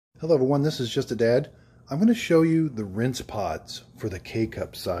Hello everyone, this is Just a Dad. I'm going to show you the rinse pods for the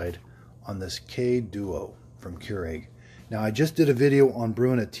K-Cup side on this K-Duo from Keurig. Now I just did a video on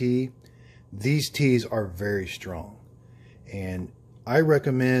brewing a tea. These teas are very strong and I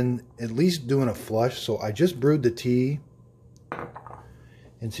recommend at least doing a flush. So I just brewed the tea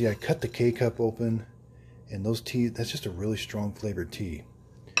and see I cut the K-Cup open and those teas, that's just a really strong flavored tea.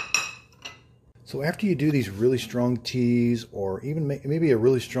 So after you do these really strong teas, or even maybe a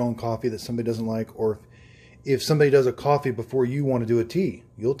really strong coffee that somebody doesn't like, or if somebody does a coffee before you want to do a tea,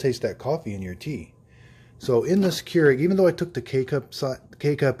 you'll taste that coffee in your tea. So in this Keurig, even though I took the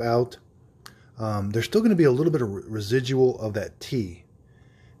K-Cup out, there's still going to be a little bit of residual of that tea.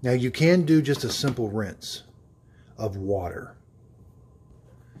 Now you can do just a simple rinse of water.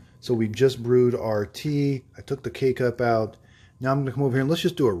 So we just brewed our tea. I took the K-Cup out. Now I'm going to come over here and let's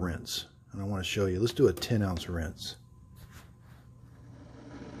just do a rinse. And I want to show you. Let's do a 10-ounce rinse.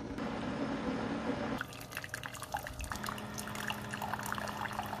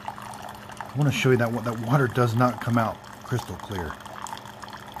 I want to show you that water does not come out crystal clear.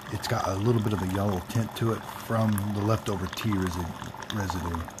 It's got a little bit of a yellow tint to it from the leftover tea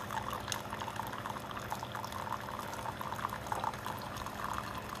residue.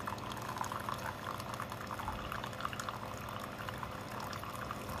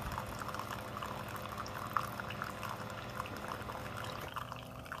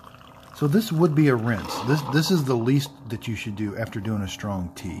 So this would be a rinse. This is the least that you should do after doing a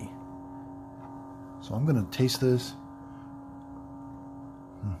strong tea. So I'm going to taste this.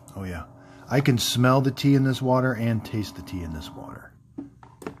 Oh yeah. I can smell the tea in this water and taste the tea in this water.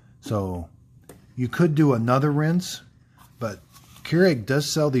 So you could do another rinse, but Keurig does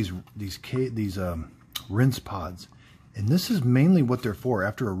sell these rinse pods. And this is mainly what they're for.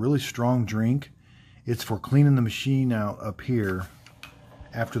 After a really strong drink, it's for cleaning the machine out up here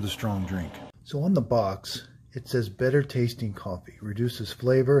after the strong drink. So on the box, it says better tasting coffee, reduces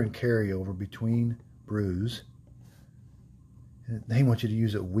flavor and carryover between brews. And they want you to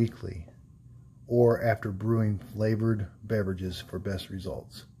use it weekly or after brewing flavored beverages for best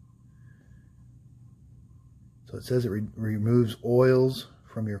results. So it says it removes oils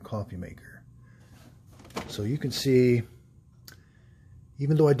from your coffee maker. So you can see,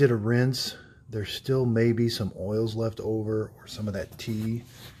 even though I did a rinse, there still may be some oils left over or some of that tea.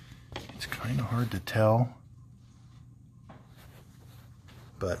 It's kind of hard to tell.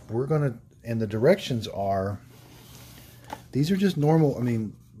 But we're going to, and the directions are, these are just normal. I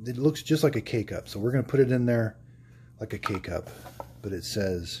mean, it looks just like a K-Cup. So we're going to put it in there like a K-Cup. But it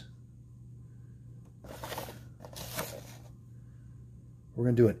says, we're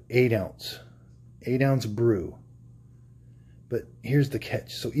going to do an 8-ounce brew. But here's the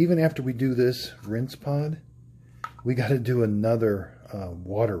catch. So even after we do this rinse pod, we got to do another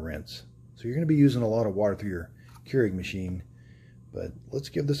water rinse. So you're going to be using a lot of water through your Keurig machine. But let's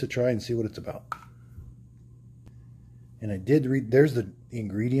give this a try and see what it's about. And I did read, there's the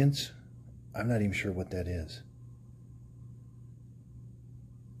ingredients. I'm not even sure what that is.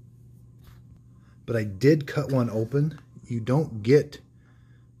 But I did cut one open. You don't get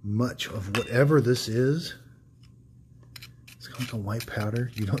much of whatever this is. It's kind of like a white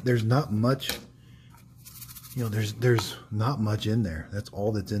powder. There's not much, there's not much in there. That's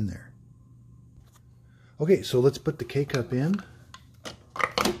all that's in there. Okay, so let's put the K-Cup in.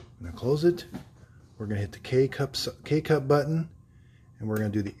 I'm going to close it. We're going to hit the K-Cup button, and we're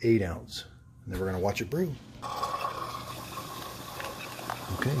going to do the 8-ounce. And then we're going to watch it brew.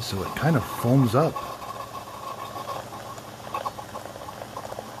 Okay, so it kind of foams up.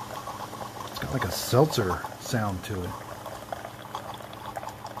 It's got like a seltzer sound to it.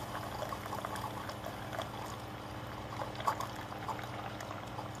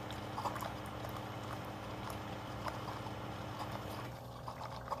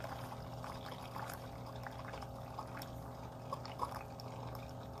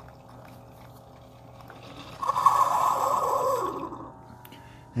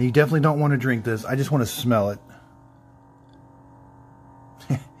 And you definitely don't want to drink this. I just want to smell it.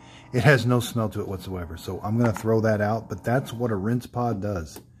 It has no smell to it whatsoever. So I'm going to throw that out. But that's what a rinse pod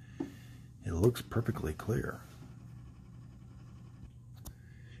does. It looks perfectly clear.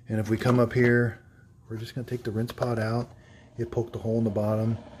 And if we come up here, we're just going to take the rinse pod out. It poked a hole in the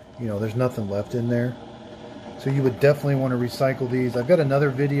bottom. There's nothing left in there. So you would definitely want to recycle these. I've got another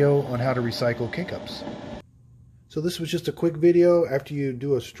video on how to recycle K-Cups. So this was just a quick video. After you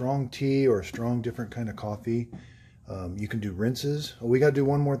do a strong tea or a strong different kind of coffee, you can do rinses. Oh, we got to do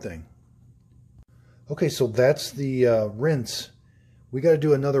one more thing. Okay, so that's the rinse. We got to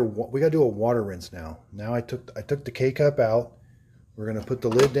do a water rinse now. Now I took the K-Cup out. We're going to put the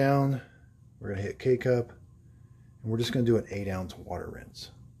lid down. We're going to hit K-Cup. And we're just going to do an 8-ounce water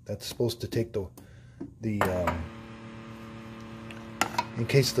rinse. That's supposed to take in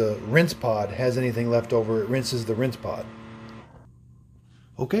case the rinse pod has anything left over, it rinses the rinse pod.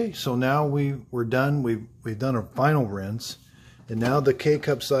 Okay, so now we're done. We've done a final rinse. And now the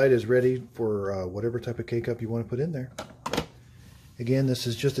K-Cup side is ready for whatever type of K-Cup you want to put in there. Again, this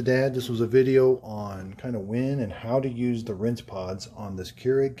is just a dad. This was a video on kind of when and how to use the rinse pods on this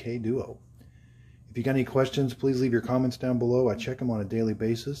Keurig K-Duo. If you got any questions, please leave your comments down below. I check them on a daily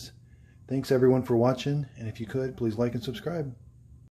basis. Thanks everyone for watching, and if you could, please like and subscribe.